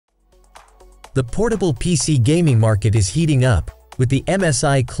The portable PC gaming market is heating up, with the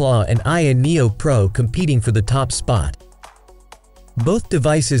MSI Claw and Aya Neo Pro competing for the top spot. Both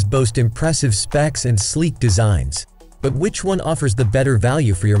devices boast impressive specs and sleek designs, but which one offers the better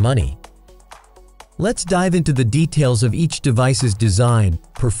value for your money? Let's dive into the details of each device's design,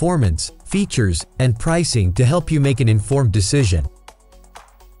 performance, features, and pricing to help you make an informed decision.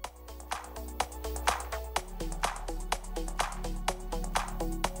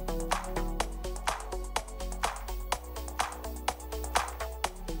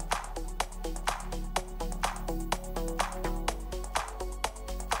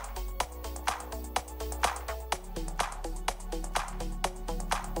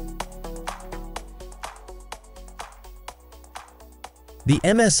 The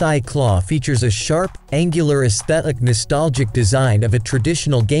MSI Claw features a sharp, angular aesthetic nostalgic design of a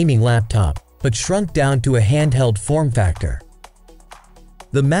traditional gaming laptop, but shrunk down to a handheld form factor.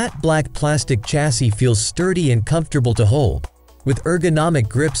 The matte black plastic chassis feels sturdy and comfortable to hold, with ergonomic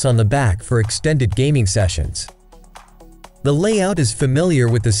grips on the back for extended gaming sessions. The layout is familiar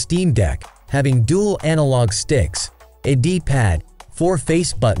with the Steam Deck, having dual analog sticks, a D-pad, 4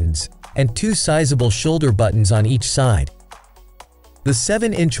 face buttons, and 2 sizable shoulder buttons on each side. The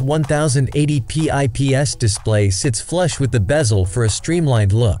 7-inch 1080p IPS display sits flush with the bezel for a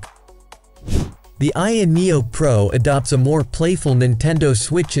streamlined look. The Aya Neo Pro adopts a more playful Nintendo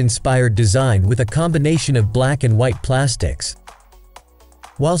Switch-inspired design with a combination of black and white plastics.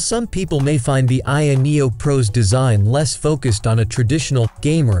 While some people may find the Aya Neo Pro's design less focused on a traditional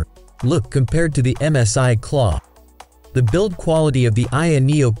gamer look compared to the MSI Claw, the build quality of the Aya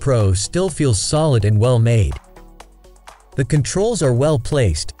Neo Pro still feels solid and well made. The controls are well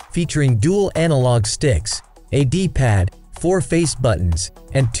placed, featuring dual analog sticks, a D-pad, 4 face buttons,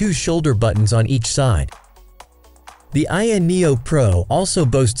 and 2 shoulder buttons on each side. The Aya Neo Pro also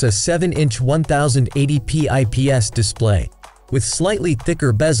boasts a 7-inch 1080p IPS display, with slightly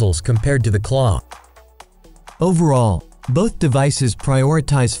thicker bezels compared to the Claw. Overall, both devices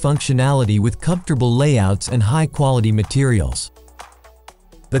prioritize functionality with comfortable layouts and high-quality materials.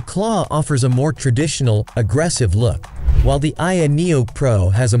 The Claw offers a more traditional, aggressive look, while the Aya Neo Pro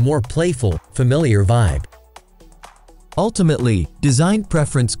has a more playful, familiar vibe. Ultimately, design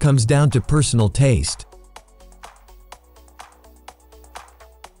preference comes down to personal taste.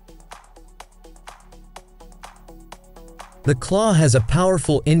 The Claw has a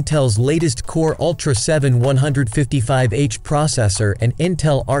powerful Intel's latest Core Ultra 7 155H processor and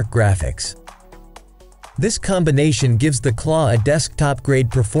Intel Arc graphics. This combination gives the Claw a desktop-grade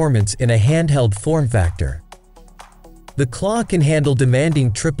performance in a handheld form factor. The Claw can handle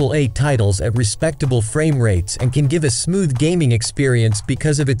demanding AAA titles at respectable frame rates and can give a smooth gaming experience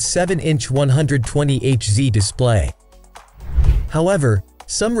because of its 7-inch 120Hz display. However,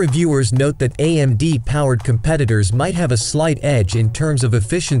 some reviewers note that AMD-powered competitors might have a slight edge in terms of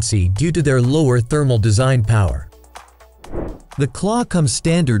efficiency due to their lower thermal design power. The Claw comes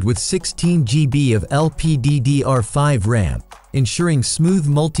standard with 16 GB of LPDDR5 RAM, ensuring smooth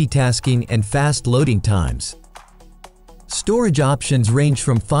multitasking and fast loading times. Storage options range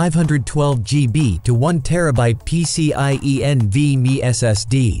from 512 GB to 1 TB PCIe NVMe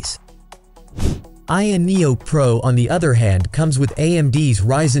SSDs. Aya Neo Pro, on the other hand, comes with AMD's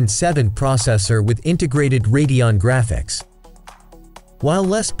Ryzen 7 processor with integrated Radeon graphics. While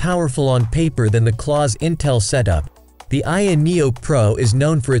less powerful on paper than the Claw's Intel setup, the Aya Neo Pro is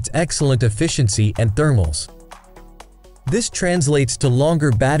known for its excellent efficiency and thermals. This translates to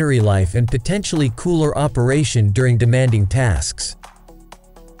longer battery life and potentially cooler operation during demanding tasks.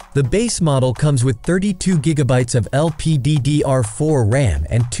 The base model comes with 32 GB of LPDDR4 RAM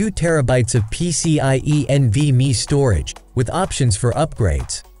and 2 TB of PCIe NVMe storage, with options for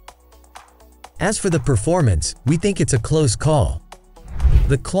upgrades. As for the performance, we think it's a close call.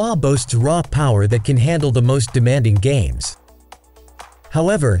 The Claw boasts raw power that can handle the most demanding games.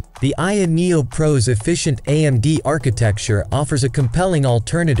 However, the Aya Neo Pro's efficient AMD architecture offers a compelling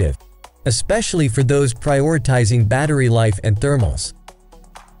alternative, especially for those prioritizing battery life and thermals.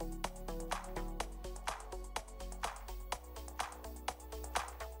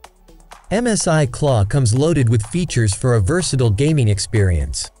 MSI Claw comes loaded with features for a versatile gaming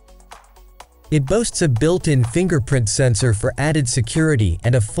experience. It boasts a built-in fingerprint sensor for added security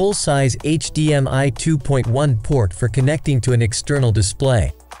and a full-size HDMI 2.1 port for connecting to an external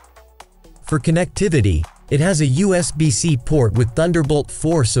display. For connectivity, it has a USB-C port with Thunderbolt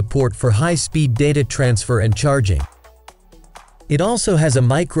 4 support for high-speed data transfer and charging. It also has a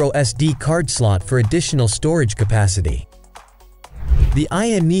micro SD card slot for additional storage capacity. The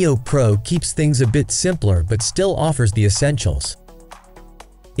Aya Neo Pro keeps things a bit simpler but still offers the essentials.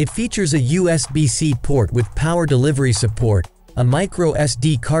 It features a USB-C port with power delivery support, a micro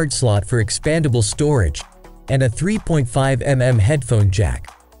SD card slot for expandable storage, and a 3.5mm headphone jack.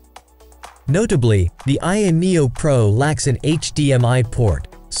 Notably, the Aya Neo Pro lacks an HDMI port,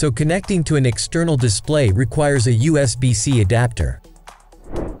 so connecting to an external display requires a USB-C adapter.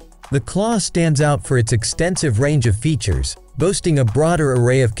 The Claw stands out for its extensive range of features, boasting a broader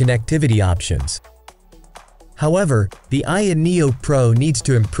array of connectivity options. However, the Aya Neo Pro needs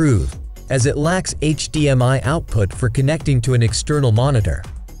to improve, as it lacks HDMI output for connecting to an external monitor.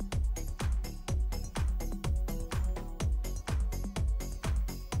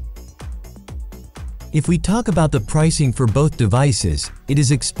 If we talk about the pricing for both devices, it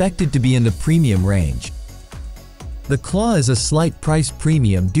is expected to be in the premium range. The Claw is a slight price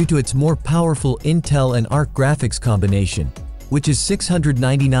premium due to its more powerful Intel and ARC graphics combination, which is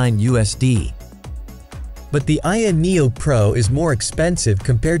 $699 USD. But the Aya Neo Pro is more expensive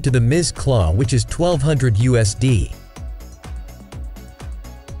compared to the MSI Claw, which is $1,200 USD.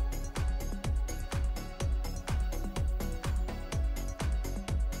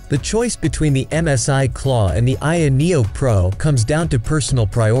 The choice between the MSI Claw and the Aya Neo Pro comes down to personal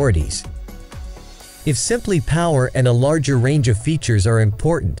priorities. If simply power and a larger range of features are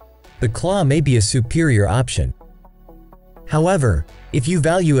important, the Claw may be a superior option. However, if you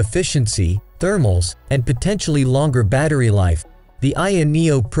value efficiency, thermals, and potentially longer battery life, the Aya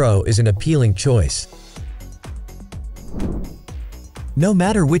Neo Pro is an appealing choice. No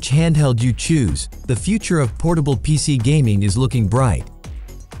matter which handheld you choose, the future of portable PC gaming is looking bright.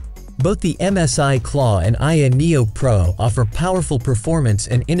 Both the MSI Claw and Aya Neo Pro offer powerful performance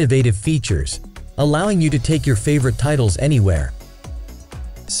and innovative features, allowing you to take your favorite titles anywhere.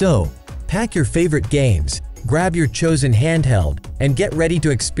 So, pack your favorite games, grab your chosen handheld, and get ready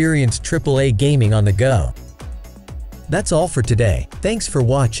to experience AAA gaming on the go. That's all for today. Thanks for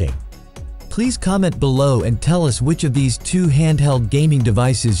watching. Please comment below and tell us which of these two handheld gaming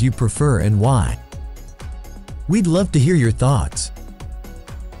devices you prefer and why. We'd love to hear your thoughts.